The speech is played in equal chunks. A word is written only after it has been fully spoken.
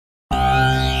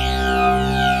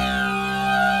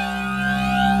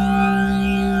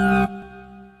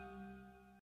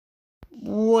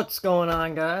What's going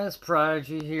on, guys?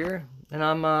 Prodigy here, and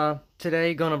I'm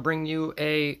today gonna bring you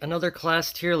another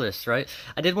class tier list, right?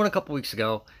 I did one a couple weeks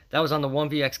ago. That was on the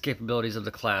 1vx capabilities of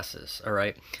the classes, all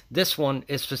right? This one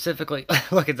is specifically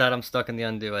look at that, I'm stuck in the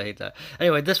undo. I hate that.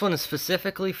 Anyway, this one is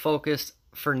specifically focused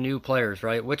for new players,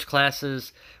 right? Which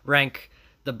classes rank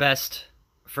the best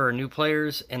for new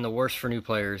players and the worst for new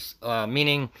players,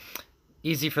 meaning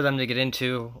easy for them to get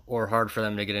into or hard for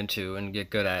them to get into and get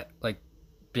good at, like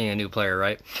being a new player,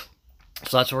 right?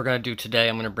 So that's what we're going to do today.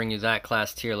 I'm going to bring you that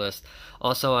class tier list.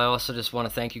 Also, I also just want to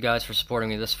thank you guys for supporting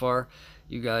me this far.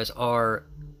 You guys are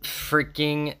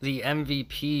freaking the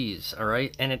MVPs, all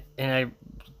right? And I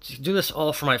do this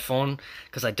all for my phone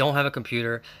because I don't have a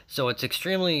computer, so it's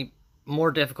extremely more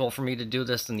difficult for me to do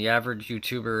this than the average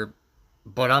YouTuber,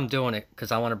 but I'm doing it because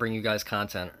I want to bring you guys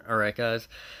content. All right, guys.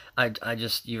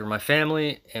 You're my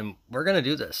family, and we're gonna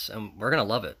do this, and we're gonna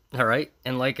love it. All right.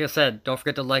 And like I said, don't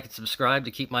forget to like and subscribe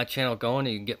to keep my channel going,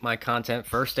 and you can get my content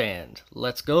firsthand.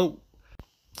 Let's go.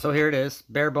 So here it is,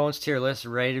 bare bones tier list,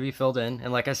 ready to be filled in.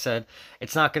 And like I said,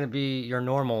 it's not gonna be your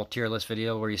normal tier list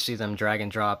video where you see them drag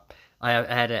and drop. I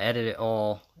had to edit it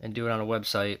all and do it on a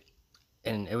website,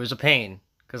 and it was a pain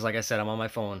because, like I said, I'm on my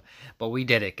phone. But we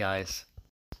did it, guys.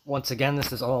 Once again,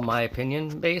 this is all my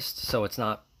opinion based, so it's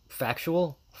not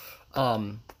factual.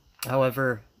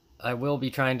 However, I will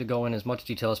be trying to go in as much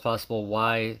detail as possible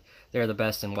why they're the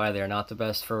best and why they're not the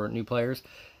best for new players.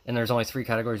 And there's only 3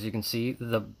 categories you can see: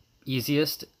 the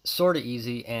easiest, sort of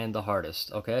easy, and the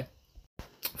hardest, okay?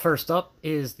 First up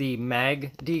is the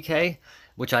Mag DK,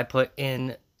 which I put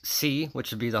in C,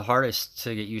 which would be the hardest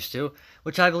to get used to,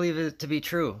 which I believe it to be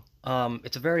true.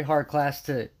 It's a very hard class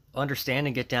to understand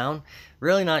and get down.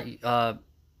 Really not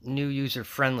new user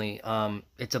friendly.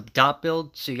 It's a dot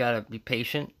build, so you gotta be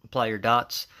patient, apply your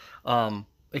dots.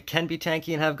 It can be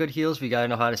tanky and have good heals, but you gotta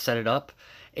know how to set it up.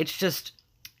 It's just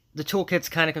the toolkit's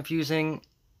kind of confusing,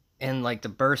 and like the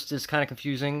burst is kind of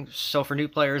confusing. So for new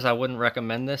players, I wouldn't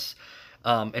recommend this.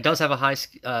 It does have a high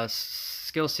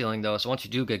skill ceiling though, so once you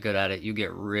do get good at it, you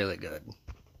get really good.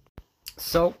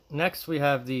 So next we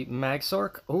have the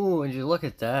Magsork. Ooh, and you look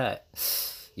at that.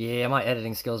 Yeah, my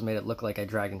editing skills made it look like I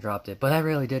drag and dropped it, but I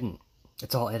really didn't.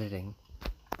 It's all editing.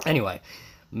 Anyway,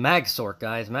 Magsork,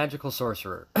 guys, Magical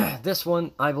Sorcerer. This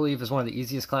one, I believe, is one of the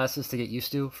easiest classes to get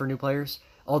used to for new players.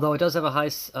 Although it does have a high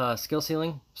skill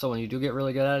ceiling, so when you do get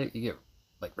really good at it, you get,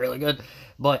 like, really good.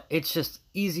 But it's just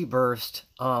easy burst.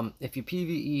 If you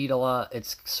PvE'd a lot,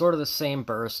 it's sort of the same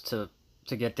burst to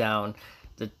get down.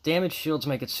 The damage shields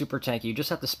make it super tanky. You just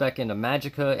have to spec into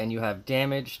Magicka, and you have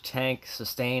damage, tank,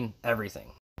 sustain,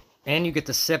 everything. And you get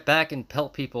to sit back and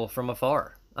pelt people from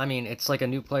afar. I mean, it's like a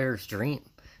new player's dream.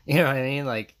 You know what I mean?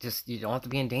 Like, just, you don't have to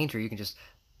be in danger. You can just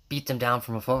beat them down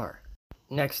from afar.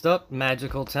 Next up,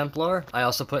 Magical Templar. I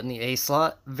also put in the A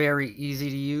slot. Very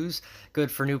easy to use. Good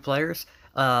for new players.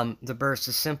 The burst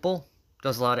is simple.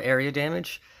 Does a lot of area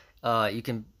damage. You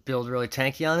can build really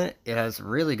tanky on it. It has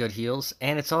really good heals.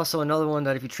 And it's also another one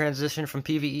that if you transition from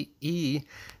PvE,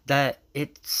 that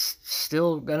it's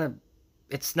still gonna...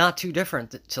 It's not too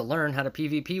different to learn how to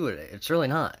PvP with it. It's really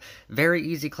not. Very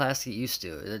easy class to get used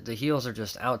to. The heals are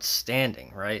just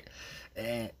outstanding, right?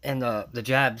 And the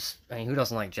jabs, I mean, who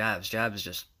doesn't like jabs? Jabs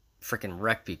just freaking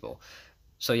wreck people.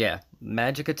 So yeah,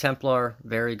 Magicka Templar,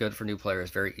 very good for new players.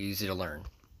 Very easy to learn.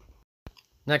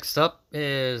 Next up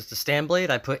is the Standblade.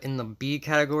 I put in the B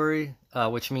category,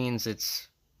 which means it's,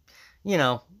 you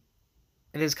know,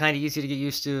 it is kind of easy to get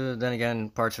used to. Then again,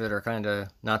 parts of it are kind of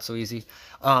not so easy.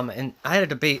 And I had a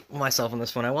debate myself on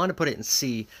this one. I wanted to put it in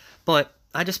C, but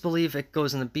I just believe it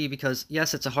goes in the B because,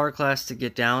 yes, it's a hard class to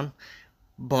get down,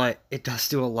 but it does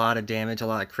do a lot of damage, a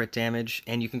lot of crit damage,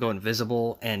 and you can go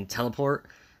invisible and teleport.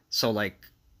 So, like,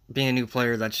 being a new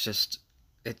player, that's just...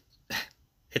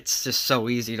 It's just so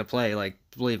easy to play. Like,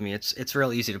 believe me, it's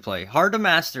real easy to play. Hard to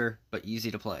master, but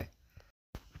easy to play.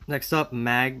 Next up,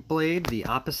 Magblade, the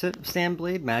opposite of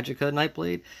Standblade, Magicka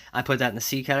Nightblade. I put that in the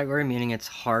C category, meaning it's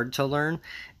hard to learn,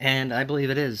 and I believe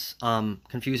it is.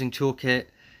 Confusing toolkit.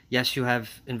 Yes, you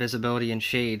have invisibility and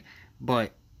shade,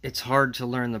 but it's hard to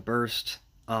learn the burst.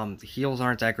 The heals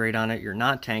aren't that great on it. You're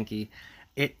not tanky.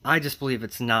 I just believe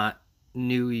it's not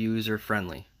new user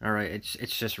friendly. All right,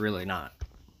 it's just really not.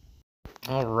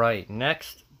 All right,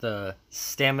 next, the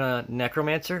Stamina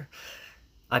Necromancer.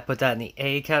 I put that in the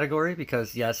A category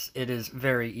because, yes, it is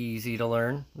very easy to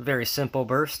learn. Very simple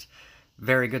burst.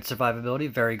 Very good survivability.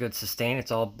 Very good sustain.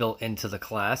 It's all built into the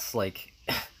class. Like,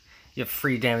 you have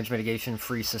free damage mitigation,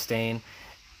 free sustain.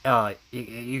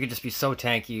 You could just be so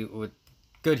tanky with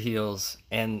good heals.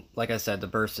 And, like I said, the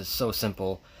burst is so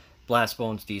simple. Blast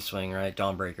Bones, D-Swing, right?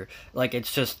 Dawnbreaker. Like,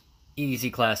 it's just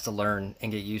easy class to learn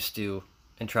and get used to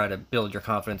and try to build your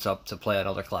confidence up to play at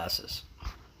other classes.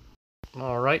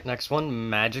 Alright, next one,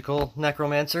 Magical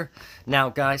Necromancer. Now,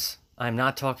 guys, I'm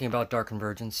not talking about Dark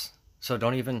Convergence, so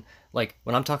don't even, like,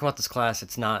 when I'm talking about this class,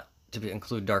 it's not to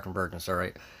include Dark Convergence,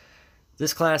 alright?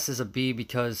 This class is a B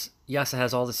because, yes, it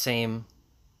has all the same,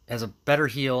 has a better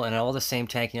heal and all the same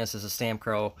tankiness as a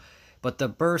Stamcrow, but the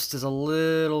burst is a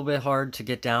little bit hard to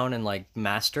get down and, like,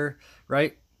 master,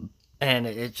 right?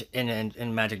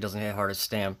 And Magic doesn't hit hard as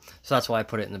Stam, so that's why I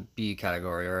put it in the B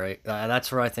category. All right,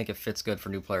 that's where I think it fits good for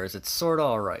new players. It's sort of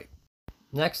all right.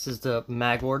 Next is the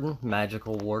Mag Warden,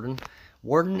 Magical Warden.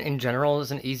 Warden in general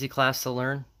is an easy class to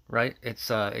learn. Right, it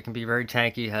can be very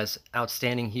tanky, has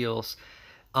outstanding heals,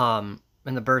 and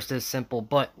the burst is simple.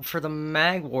 But for the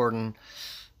Mag Warden,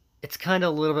 it's kind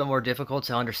of a little bit more difficult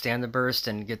to understand the burst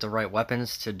and get the right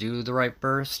weapons to do the right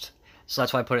burst. So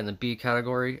that's why I put it in the B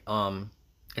category.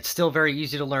 It's still very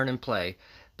easy to learn and play,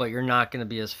 but you're not going to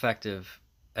be as effective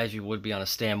as you would be on a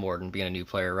Stam Warden being a new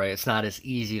player, right? It's not as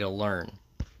easy to learn.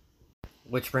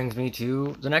 Which brings me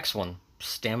to the next one,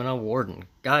 Stamina Warden.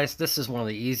 Guys, this is one of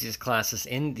the easiest classes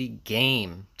in the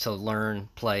game to learn,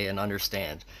 play, and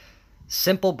understand.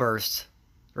 Simple burst,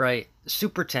 right?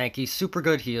 Super tanky, super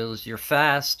good heals, you're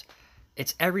fast.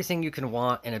 It's everything you can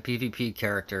want in a PvP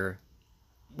character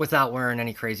without wearing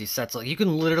any crazy sets. Like, you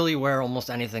can literally wear almost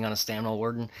anything on a Stamina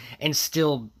Warden and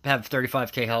still have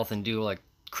 35k health and do, like,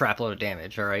 crap load of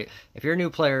damage, alright? If you're a new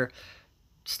player,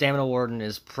 Stamina Warden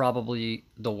is probably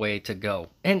the way to go.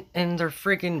 And their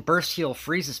freaking burst heal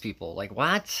freezes people. Like,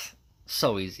 what?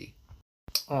 So easy.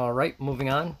 Alright, moving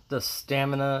on. The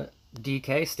Stamina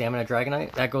DK, Stamina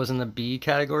Dragonite, that goes in the B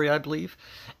category, I believe.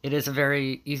 It is a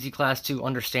very easy class to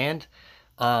understand.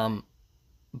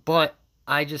 But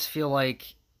I just feel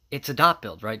like it's a dot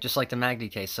build, right? Just like the Mag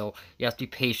DK. So you have to be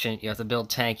patient, you have to build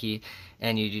tanky,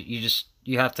 and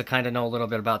you have to kind of know a little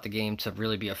bit about the game to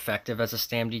really be effective as a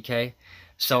Stam DK.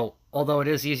 So although it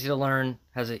is easy to learn,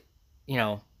 has a,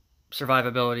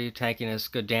 survivability, tankiness,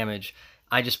 good damage,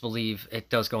 I just believe it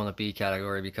does go in the B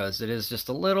category because it is just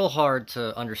a little hard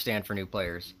to understand for new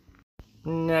players.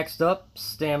 Next up,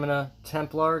 Stamina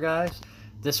Templar, guys.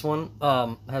 This one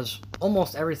has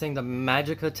almost everything the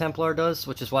Magicka Templar does,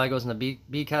 which is why it goes in the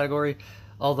B category.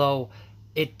 Although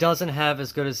it doesn't have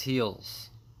as good of heals,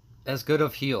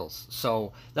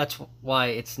 so that's why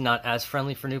it's not as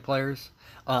friendly for new players.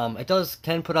 It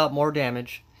can put out more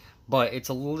damage, but it's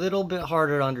a little bit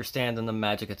harder to understand than the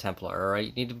Magicka Templar. All right,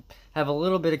 you need to have a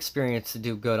little bit experience to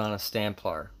do good on a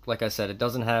Stamplar. Like I said, it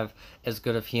doesn't have as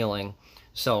good of healing,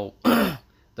 so the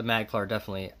Magplar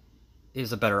definitely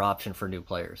is a better option for new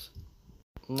players.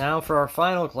 Now for our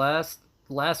final class,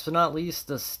 last but not least,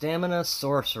 the Stamina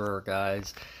Sorcerer,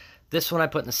 guys. This one I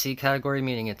put in the C category,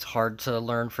 meaning it's hard to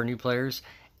learn for new players,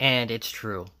 and it's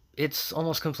true. It's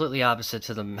almost completely opposite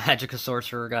to the Magicka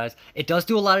Sorcerer, guys. It does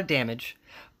do a lot of damage,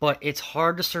 but it's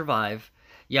hard to survive.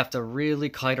 You have to really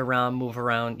kite around, move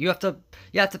around. You have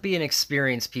to be an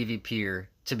experienced PvPer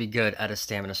to be good at a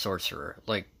Stamina Sorcerer.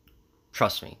 Like,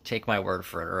 trust me, take my word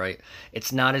for it, alright?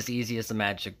 It's not as easy as the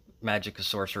Magicka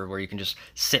Sorcerer where you can just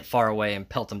sit far away and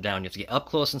pelt them down. You have to get up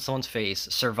close in someone's face,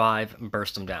 survive, and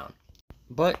burst them down.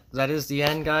 But that is the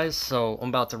end, guys, so I'm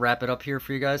about to wrap it up here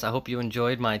for you guys. I hope you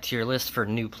enjoyed my tier list for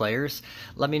new players.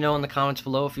 Let me know in the comments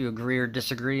below if you agree or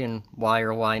disagree and why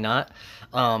or why not.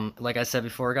 Like I said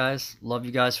before, guys, love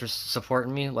you guys for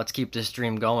supporting me. Let's keep this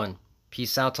dream going.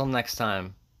 Peace out till next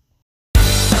time.